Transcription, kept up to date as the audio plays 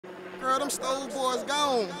Girl, them stove boys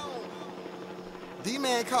gone.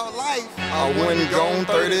 D-Man called life. I went gone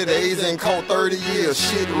 30 days and caught 30 years.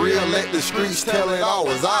 Shit real, let the streets tell it I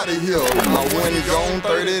was out of here. I went gone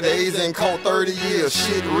 30 days and caught 30 years.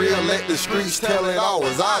 Shit real, let the streets tell it I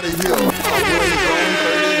was out of here. I went gone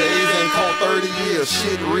 30 days and caught 30 years.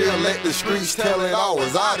 Shit real, let the streets tell it I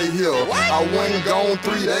was out of here. I went gone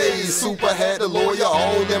 3 days. Super had the lawyer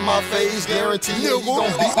all in my face. Guarantee you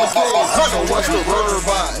gon' beat my case. So what's the word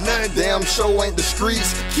about? Nothing damn show ain't the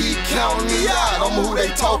streets. Keep counting me out. I'm who they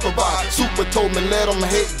talk about. Super told me let them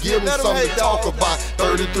hate, give them something to talk about.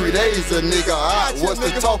 33 days a nigga out, what's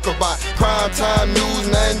to talk about? Prime time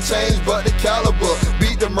news, nothing changed but the caliber.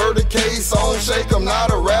 Beat the murder case on shake, I'm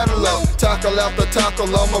not a rattler. Tackle after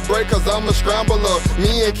tackle, I'm a break cause I'm a scrambler.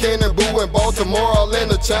 Me and Kenny Boo in Baltimore all in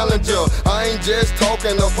the Challenger. I ain't just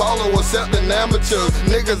talking Apollo except an amateur.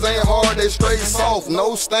 Niggas ain't hard, they straight soft,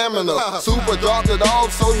 no stamina. Super dropped it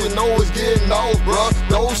off so you know it's getting off, bruh.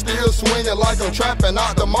 Those still swinging like I'm trapping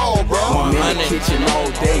out the mall, bro. I'm in the kitchen all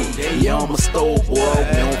day, yeah, I'm a stove boy.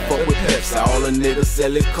 We don't fuck with Pepsi, all the niggas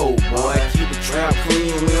sellin' coke, boy. Keep the trap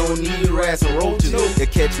clean, we don't need rats and roaches. They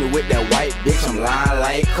catch me with that white bitch, I'm lying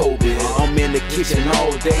like Kobe. I'm in the kitchen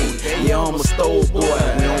all day, yeah, I'm a stove boy.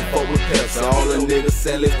 We don't fuck with Pepsi, all the niggas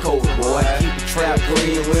sellin' coke, boy. Keep the trap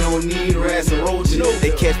clean, we don't need rats and roaches.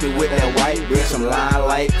 They catch me with that white bitch, I'm lying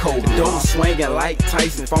like Kobe. Don't swinging like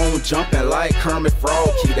Tyson, phone jumping like Kermit Frog.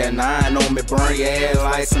 Keep that 9 on me, burn your ass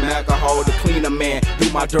like some alcohol to clean a man. Do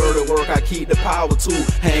my dirty work, I keep the power too.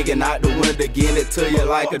 Hanging out the window, getting it to you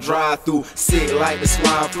like a drive-through. Sick like the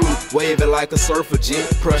swine flu, wave it like a surfer jet.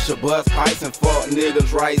 Pressure bust pipes and fuck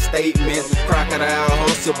niggas write statements. Crocodile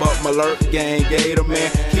hustle, but my lurk gang gator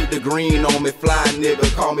man. Keep the green on me, fly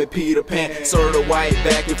nigga, call me Peter Pan. Serve the white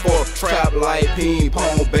back and forth, trap like ping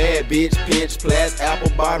pong. Bad bitch, pinch, plastic,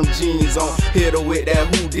 apple bottom jeans on. Hit her with that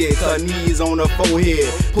who did, her knees on her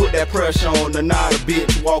forehead. Put that pressure on her, not a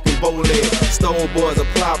bitch walking bowleg. Stone boys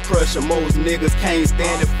apply pressure, most niggas can't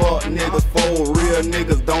stand it. Fuck niggas, for real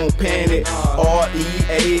niggas don't panic.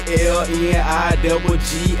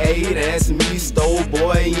 REALNIGGA, that's me, stove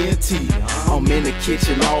boy ENT. I'm in the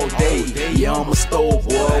kitchen all day, yeah, I'm a stove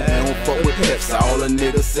boy. We don't fuck with Pepsi, all the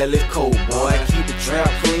niggas sellin' coke, boy. Keep the trap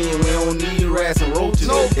clean, we don't need rats and roaches.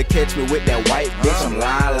 They catch me with that white bitch, I'm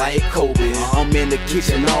lying like Kobe. I'm in the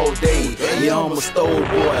kitchen all day, yeah, I'm a stove boy.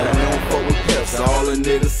 We don't fuck with Pepsi, all the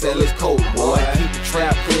niggas sellin' coke, boy. Keep the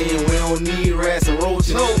trap clean, we don't need rats and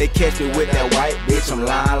roaches. They catch me with that white bitch, I'm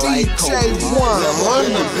lying like Kobe.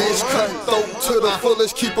 I'm the bitch, cut throat to the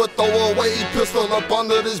fullest, keep a throwaway pistol up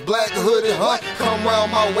under this black hoodie, huh? Come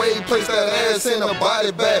round my way, place that ass in a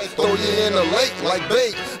body bag, throw you in the lake like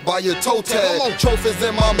bait by your toe tag. Trophies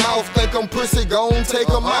in my mouth, think I'm pussy, gon' take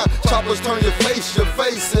them out. Choppers turn your face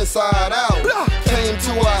inside out. Came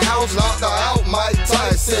to a house, knocked her out, Mike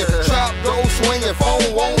Tyson. Trap go swinging,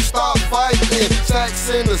 phone won't stop fighting. Stacks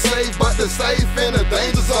in the safe, but the safe in the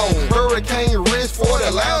danger zone. Hurricane risk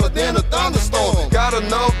 40 louder than a thunderstorm. Got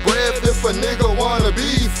enough breath if a nigga wanna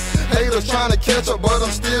beef. Haters tryna catch up, but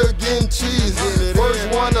I'm still getting cheesy. First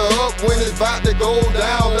one to up when it's about to go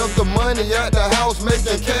down. Left the money at the house,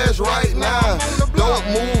 making cash right now. Don't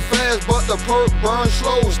move fast, but the perk burn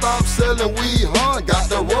slow. Stop selling weed, huh? Got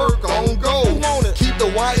the work on go. Keep the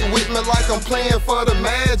white with me like I'm playing for the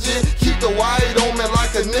Magic. Keep the white on me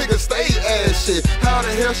like a nigga stay ass shit. How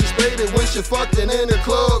the hell she sprayed it when she fucking in the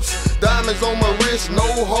clubs? Diamonds on my wrist, no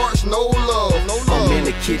hearts, no love. I'm in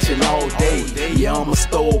the kitchen all day, yeah, I'm a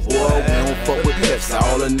stove boy. We don't fuck with Pepsi,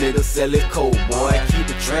 all the niggas sellin' coke, boy. Keep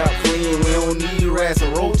the trap clean, we don't need rats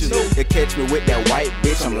and roaches. They catch me with that white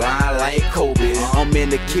bitch, I'm lying like Kobe. I'm in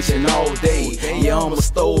the kitchen all day, yeah, I'm a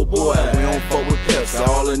stove boy. We don't fuck with Pepsi,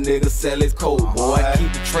 all the niggas sellin' coke, boy.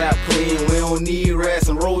 Keep the trap clean, we don't need rats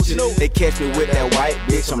and roaches. They catch me with that white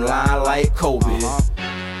bitch, I'm lying like Kobe.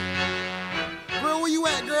 Girl, where you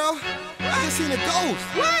at, girl? I just seen a ghost.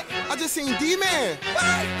 What? I just seen D-Man.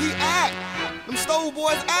 What? He act. Them stove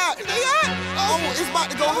boys act. They act. Oh, it's about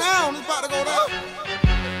to go down. It's about to go down.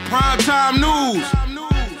 Primetime news.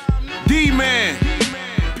 D-Man.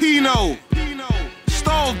 PEENO.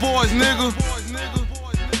 Stove boys, nigga.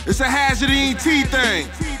 It's a Hazard ENT thing.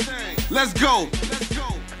 Let's go.